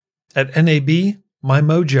At NAB,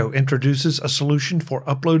 Mimojo introduces a solution for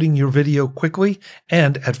uploading your video quickly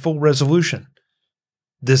and at full resolution.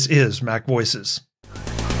 This is MacVoices.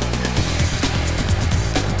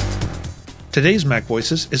 Today's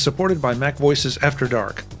MacVoices is supported by MacVoices After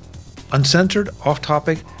Dark. Uncensored,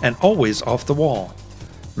 off-topic, and always off the wall.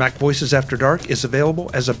 MacVoices After Dark is available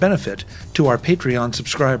as a benefit to our Patreon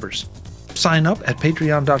subscribers. Sign up at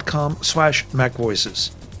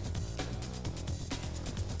patreon.com/MacVoices.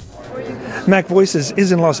 MacVoices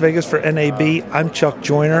is in Las Vegas for NAB. I'm Chuck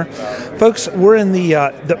Joyner. Folks, we're in the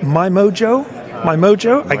Mimojo,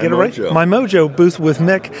 I get it right? Mimojo booth with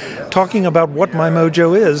Mick, talking about what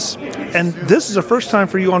Mimojo is. And this is the first time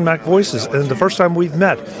for you on MacVoices, and the first time we've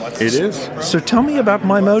met. It is. So tell me about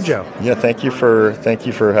Mimojo. Yeah, thank you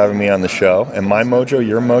for having me on the show. And my mojo,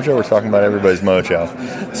 your mojo, we're talking about everybody's mojo.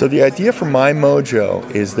 So the idea for Mimojo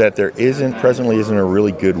is that there presently isn't a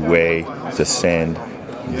really good way to send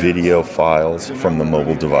video files from the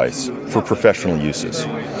mobile device for professional uses.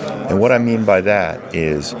 And what I mean by that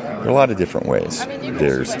is there are a lot of different ways.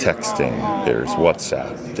 There's texting, there's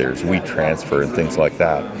WhatsApp, there's WeTransfer and things like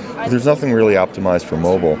that. But there's nothing really optimized for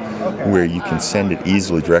mobile where you can send it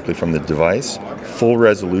easily directly from the device, full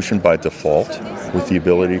resolution by default, with the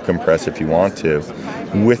ability to compress if you want to,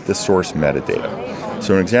 with the source metadata.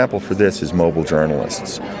 So an example for this is mobile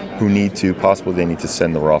journalists who need to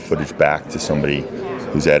send the raw footage back to somebody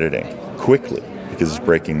who's editing quickly because it's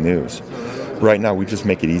breaking news. Right now, we just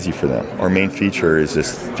make it easy for them. Our main feature is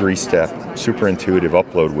this 3-step, super intuitive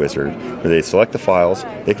upload wizard where they select the files.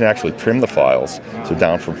 They can actually trim the files, so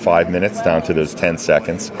down from 5 minutes down to those 10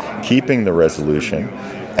 seconds, keeping the resolution,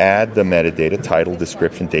 add the metadata, title,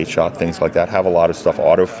 description, date shot, things like that, have a lot of stuff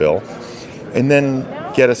autofill, and then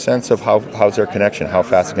get a sense of how's their connection, how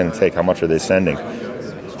fast it's going to take, how much are they sending.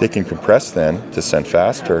 They can compress then to send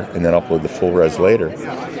faster and then upload the full res later.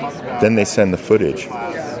 Then they send the footage.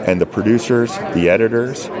 And the producers, the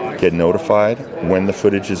editors, get notified when the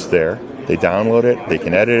footage is there. They download it, they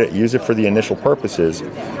can edit it, use it for the initial purposes,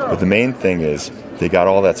 but the main thing is they got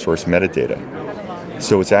all that source metadata.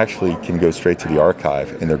 So it actually can go straight to the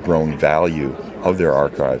archive, and they're growing value of their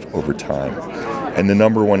archive over time. And the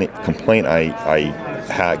number one complaint I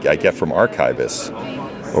get from archivists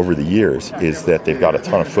over the years is that they've got a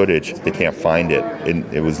ton of footage, they can't find it, and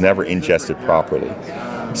it was never ingested properly.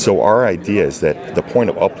 So our idea is that the point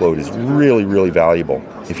of upload is really, really valuable.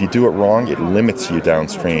 If you do it wrong, it limits you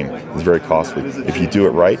downstream. It's very costly. If you do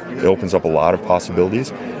it right, it opens up a lot of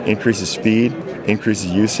possibilities, increases speed,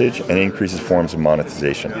 increases usage, and increases forms of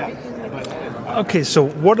monetization. Okay, so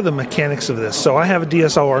what are the mechanics of this? So I have a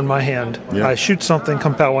DSLR in my hand. Yeah. I shoot something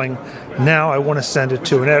compelling. Now I want to send it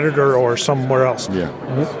to an editor or somewhere else. Yeah.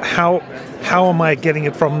 How am I getting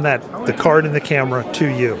it from the card and the camera to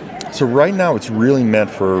you? So right now it's really meant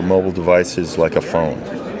for mobile devices like a phone.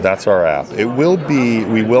 That's our app. We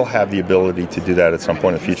will have the ability to do that at some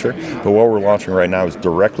point in the future, but what we're launching right now is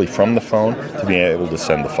directly from the phone to being able to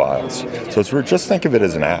send the files. So just think of it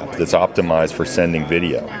as an app that's optimized for sending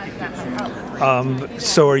video.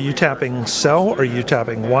 So are you tapping cell? Are you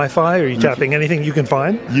tapping Wi-Fi? Are you tapping anything you can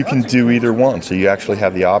find? You can do either one, so you actually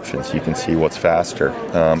have the options. You can see what's faster.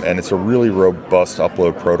 And it's a really robust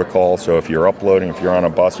upload protocol, so if you're uploading, if you're on a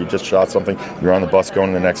bus, you just shot something, you're on the bus going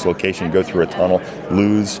to the next location, you go through a tunnel,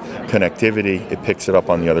 lose connectivity, it picks it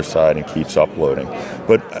up on the other side and keeps uploading.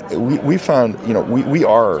 But we found, we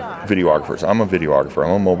are videographers. I'm a videographer,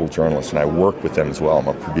 I'm a mobile journalist, and I work with them as well. I'm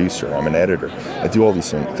a producer, I'm an editor. I do all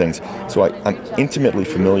these things. So I'm intimately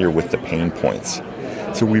familiar with the pain points.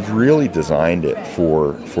 So we've really designed it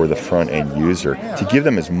for the front-end user to give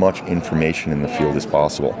them as much information in the field as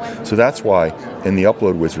possible. So that's why in the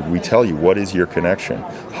upload wizard we tell you what is your connection,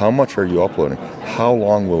 how much are you uploading, how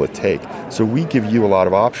long will it take. So we give you a lot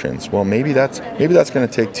of options. Well, maybe that's going to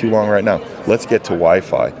take too long right now. Let's get to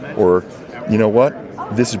Wi-Fi. Or, you know what?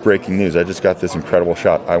 This is breaking news. I just got this incredible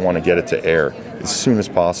shot. I want to get it to air as soon as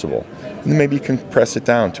possible. And then maybe you can compress it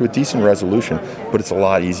down to a decent resolution, but it's a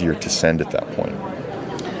lot easier to send at that point.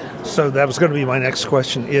 So that was going to be my next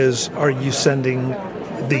question is, are you sending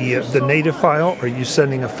the native file? Are you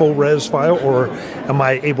sending a full res file, or am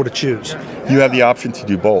I able to choose? You have the option to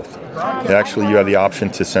do both. Actually, you have the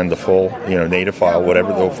option to send the full, native file,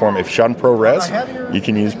 whatever the form. If shot in ProRes, you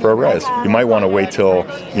can use ProRes. You might want to wait till,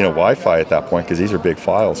 Wi-Fi at that point because these are big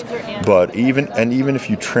files. But even if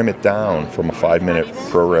you trim it down from a 5-minute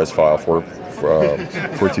ProRes file for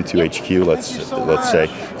 422 HQ, let's say,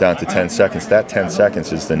 down to 10 seconds, that 10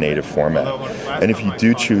 seconds is the native format. And if you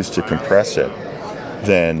do choose to compress it,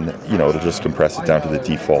 then it'll just compress it down to the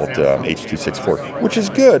default H.264, which is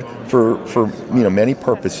good for many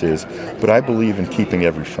purposes. But I believe in keeping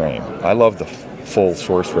every frame. I love the full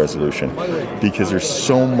source resolution because there's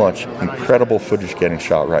so much incredible footage getting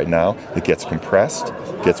shot right now that gets compressed,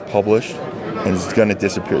 gets published, and it's going to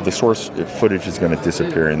disappear. The source footage is going to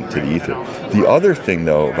disappear into the ether. The other thing,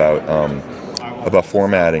 though, about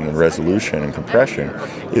formatting and resolution and compression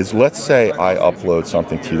is, let's say I upload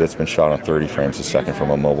something to you that's been shot on 30 frames a second from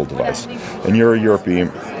a mobile device, and you're a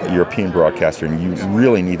European broadcaster, and you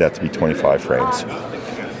really need that to be 25 frames.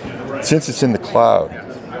 Since it's in the cloud,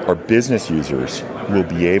 our business users will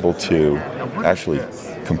be able to actually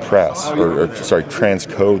compress or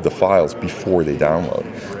transcode the files before they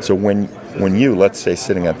download. So when you, let's say,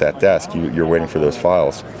 sitting at that desk, you're waiting for those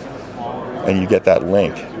files, and you get that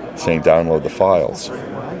link saying download the files,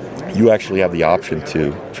 you actually have the option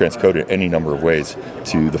to transcode it any number of ways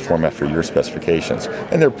to the format for your specifications.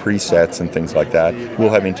 And there are presets and things like that. We'll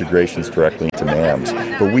have integrations directly into NABs,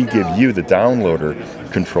 but we give you, the downloader,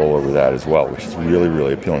 control over that as well, which is really,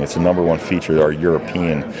 really appealing. It's the #1 feature that our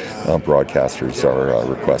European broadcasters are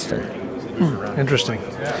requesting. Interesting.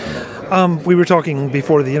 We were talking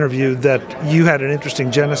before the interview that you had an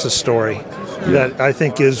interesting Genesis story that I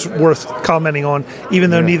think is worth commenting on,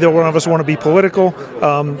 even though neither one of us want to be political.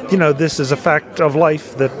 This is a fact of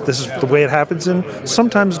life, that this is the way it happens, and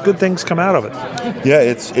sometimes good things come out of it. Yeah,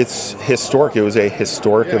 it's historic. It was a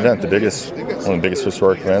historic event. One of the biggest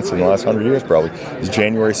historic events in the last 100 years probably is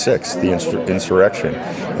January 6th, the insurrection.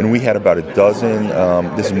 And we had about a dozen,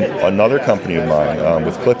 this is another company of mine,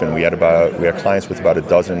 with Clippin. We had clients with about a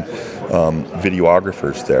dozen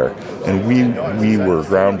videographers there. And we were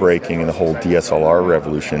groundbreaking in the whole DSLR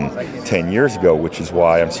revolution 10 years ago, which is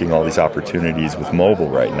why I'm seeing all these opportunities with mobile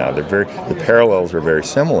right now. The parallels are very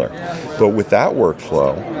similar. But with that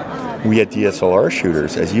workflow, we had DSLR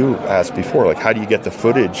shooters, as you asked before, like how do you get the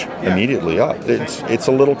footage immediately up? It's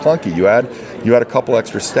a little clunky. You add a couple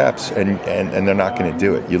extra steps and they're not going to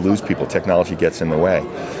do it. You lose people. Technology gets in the way.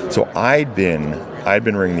 So I'd been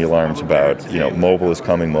ringing the alarms about, mobile is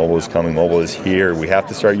coming, mobile is here. We have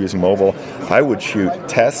to start using mobile. I would shoot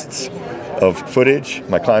tests of footage.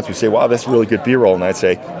 My clients would say, wow, that's really good B-roll. And I'd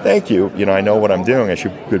say, thank you. I know what I'm doing. I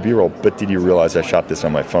shoot good B-roll. But did you realize I shot this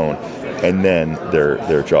on my phone? And then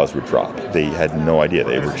their jaws would drop. They had no idea.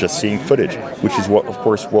 They were just seeing footage, which is, of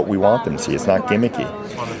course, what we want them to see. It's not gimmicky.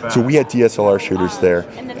 So we had DSLR shooters there.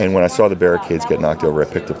 And when I saw the barricades get knocked over, I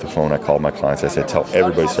picked up the phone. I called my clients. I said, tell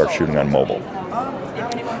everybody to start shooting on mobile.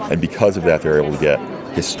 And because of that, they're able to get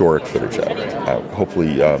historic footage out,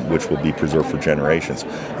 hopefully, which will be preserved for generations.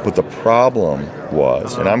 But the problem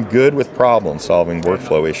was, and I'm good with problem-solving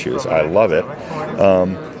workflow issues. I love it.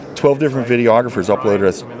 12 different videographers uploaded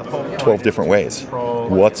us 12 different ways.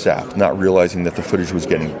 WhatsApp, not realizing that the footage was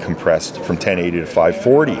getting compressed from 1080 to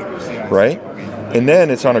 540, right? And then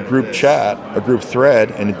it's on a group chat, a group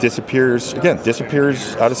thread, and it disappears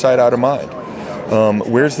out of sight, out of mind.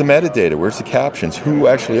 Where's the metadata? Where's the captions? Who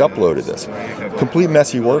actually uploaded this? Complete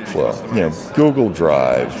messy workflow. Google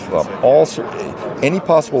Drive, any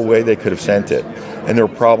possible way they could have sent it. And there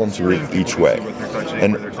were problems each way.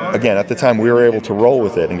 And again, at the time, we were able to roll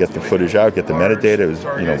with it and get the footage out, get the metadata. It was,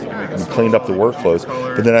 we cleaned up the workflows.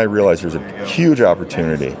 But then I realized there's a huge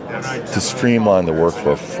opportunity to streamline the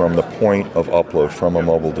workflow from the point of upload from a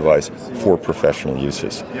mobile device for professional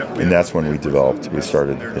uses. And that's when we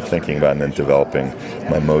started thinking about and then developing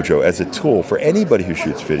Mimojo as a tool for anybody who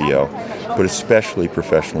shoots video, but especially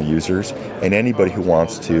professional users and anybody who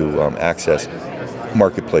wants to access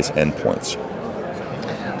marketplace endpoints.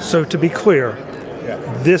 So to be clear,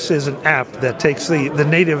 this is an app that takes the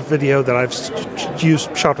native video that I've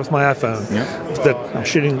shot with my iPhone, that I'm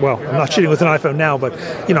shooting, well, I'm not shooting with an iPhone now, but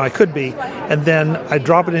I could be, and then I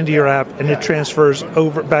drop it into your app and it transfers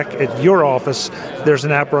over back at your office. There's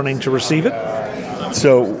an app running to receive it.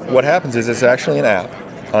 So what happens is it's actually an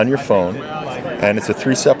app on your phone, and it's a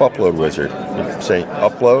 3-step upload wizard. You say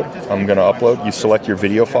upload, I'm going to upload, you select your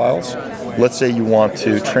video files. Let's say you want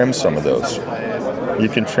to trim some of those. You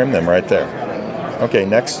can trim them right there. Okay,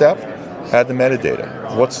 next step, add the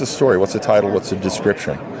metadata. What's the story? What's the title? What's the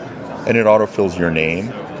description? And it autofills your name.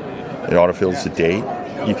 It autofills the date.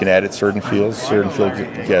 You can edit certain fields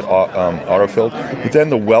get autofilled. But then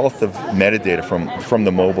the wealth of metadata from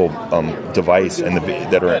the mobile device and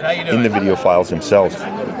that are in the video files themselves,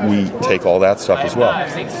 we take all that stuff as well.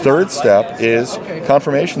 Third step is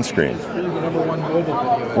confirmation screen.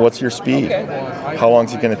 What's your speed? How long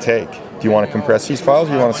is it going to take? Do you want to compress these files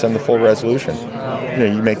or do you want to send the full resolution?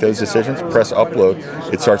 You make those decisions, press upload.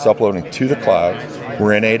 It starts uploading to the cloud.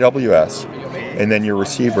 We're in AWS. and then your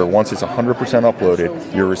receiver, once it's 100%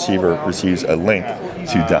 uploaded, your receiver receives a link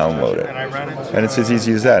to download it. And it's as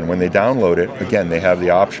easy as that. And when they download it, again, they have the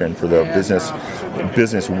option for the business.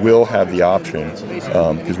 Business will have the option,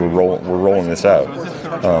 because we're rolling this out.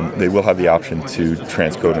 They will have the option to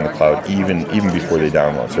transcode in the cloud even before they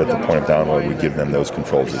download. So at the point of download, we give them those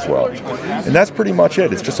controls as well. And that's pretty much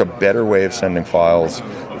it. It's just a better way of sending files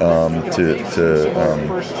to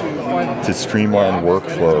streamline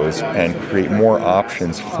workflows and create more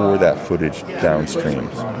options for that footage downstream.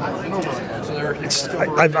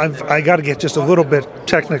 I got to get just a little bit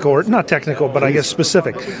technical, or not technical, but I guess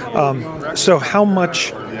specific. So how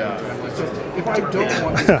much,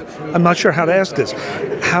 I'm not sure how to ask this,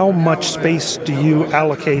 how much space do you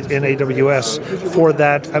allocate in AWS for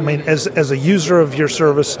that? I mean, as a user of your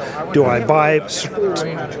service, do I buy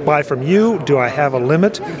from you? Do I have a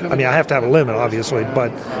limit? I mean, I have to have a limit, obviously,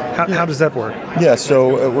 but how does that work? Yeah,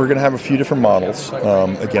 so we're going to have a few different models.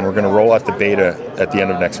 Again, we're going to roll out the beta at the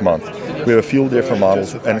end of next month. We have a few different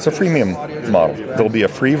models, and it's a freemium model. There'll be a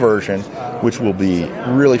free version, which will be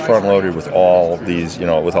really front-loaded with all these,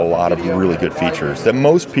 with a lot of really good features that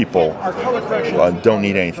most people don't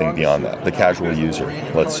need anything beyond that. The casual user,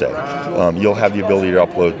 let's say. You'll have the ability to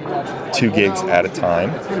upload 2 gigs at a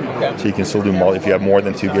time, so you can still do if you have more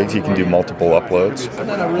than 2 gigs, you can do multiple uploads.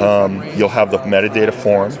 You'll have the metadata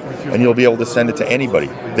form, and you'll be able to send it to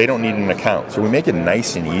anybody. They don't need an account, so we make it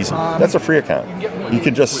nice and easy. That's a free account. You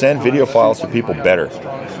can just send video files to people better,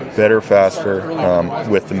 faster,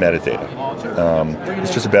 with the metadata.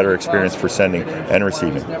 It's just a better experience for sending and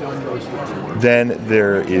receiving. Then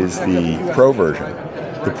there is the Pro version.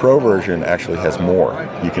 The Pro version actually has more.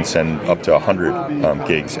 You can send up to 100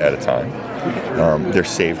 gigs at a time. They're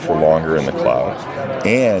saved for longer in the cloud.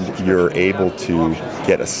 And you're able to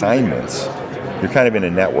get assignments. You're kind of in a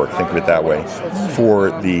network, think of it that way, for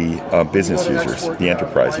the business users, the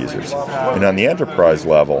enterprise users. And on the enterprise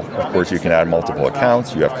level, of course, you can add multiple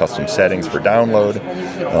accounts. You have custom settings for download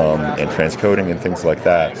and transcoding and things like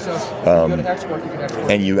that.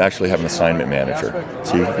 And you actually have an assignment manager.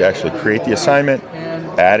 So you can actually create the assignment,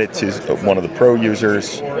 add it to one of the pro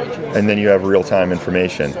users, and then you have real-time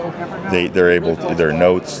information. They're able to, there are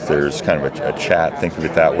notes, there's kind of a chat, think of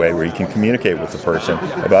it that way, where you can communicate with the person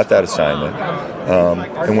about that assignment.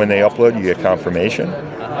 And when they upload, you get confirmation.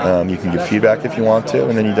 You can give feedback if you want to,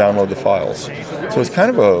 and then you download the files. So it's kind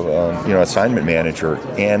of a assignment manager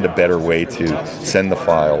and a better way to send the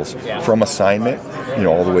files from assignment,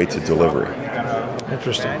 all the way to delivery.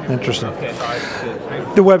 Interesting.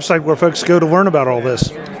 The website where folks go to learn about all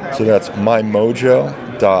this. So that's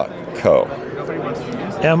mimojo.co.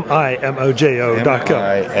 Mimojo.co.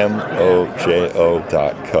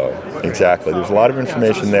 Mimojo.co. Exactly. There's a lot of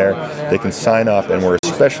information there. They can sign up, and we're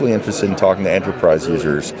especially interested in talking to enterprise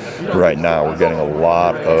users right now. We're getting a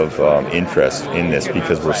lot of interest in this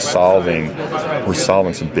because we're solving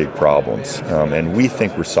some big problems, and we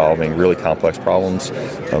think we're solving really complex problems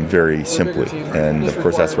very simply. And of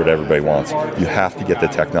course, that's what everybody wants. You have to get the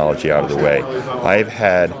technology out of the way. I've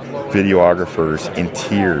had videographers in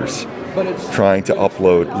tears trying to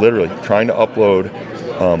upload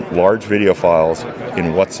large video files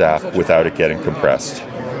in WhatsApp without it getting compressed.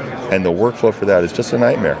 And the workflow for that is just a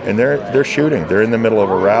nightmare. And they're shooting. They're in the middle of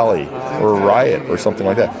a rally or a riot or something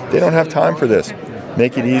like that. They don't have time for this.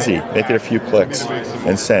 Make it easy. Make it a few clicks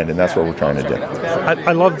and send. And that's what we're trying to do.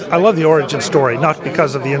 I love the origin story, not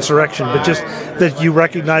because of the insurrection, but just that you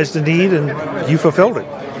recognized the need and you fulfilled it.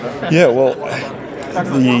 Yeah, well,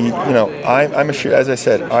 I'm a shooter. As I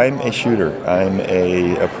said, I'm a shooter. I'm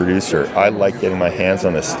a producer. I like getting my hands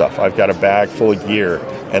on this stuff. I've got a bag full of gear,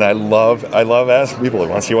 and I love asking people,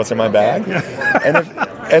 "Want to see what's in my bag?"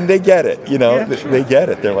 And they get it. They get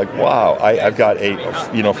it. They're like, "Wow, I've got a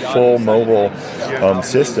full mobile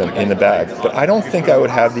system in the bag." But I don't think I would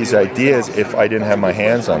have these ideas if I didn't have my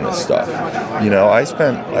hands on this stuff. I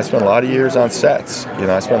spent a lot of years on sets.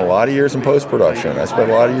 I spent a lot of years in post-production. I spent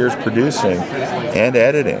a lot of years producing and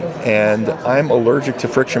editing, and I'm allergic to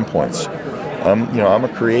friction points. I'm a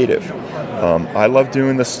creative. I love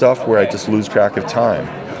doing the stuff where I just lose track of time.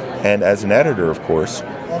 And as an editor, of course,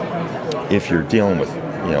 if you're dealing with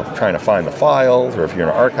trying to find the files, or if you're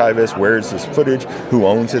an archivist, where is this footage, who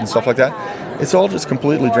owns it, and stuff like that, it's all just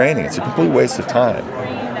completely draining. It's a complete waste of time.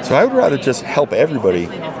 So I would rather just help everybody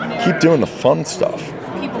keep doing the fun stuff,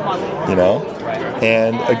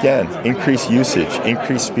 and again, increase usage,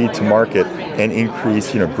 increase speed to market, and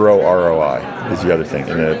increase, grow ROI is the other thing.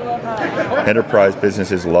 And enterprise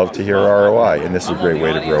businesses love to hear ROI, and this is a great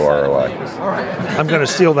way to grow ROI. I'm going to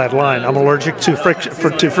steal that line. I'm allergic to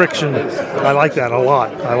friction. I like that a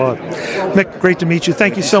lot. I love it. Mick, great to meet you.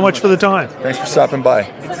 Thank you so much for the time. Thanks for stopping by.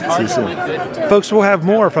 See you soon. Folks, we'll have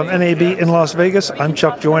more from NAB in Las Vegas. I'm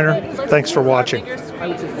Chuck Joyner. Thanks for watching.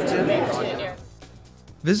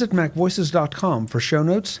 Visit MacVoices.com for show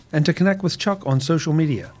notes and to connect with Chuck on social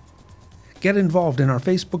media. Get involved in our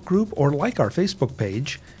Facebook group or like our Facebook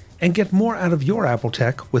page, and get more out of your Apple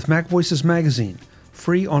tech with MacVoices Magazine,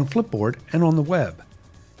 free on Flipboard and on the web.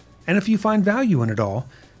 And if you find value in it all,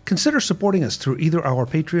 consider supporting us through either our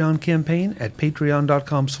Patreon campaign at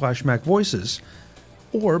patreon.com/MacVoices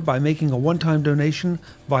or by making a one-time donation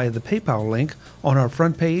via the PayPal link on our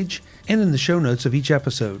front page and in the show notes of each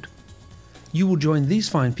episode. You will join these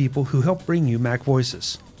fine people who help bring you Mac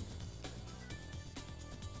Voices.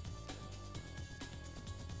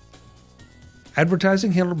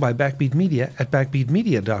 Advertising handled by Backbeat Media at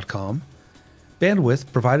backbeatmedia.com. Bandwidth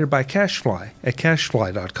provided by CacheFly at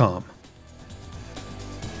cachefly.com.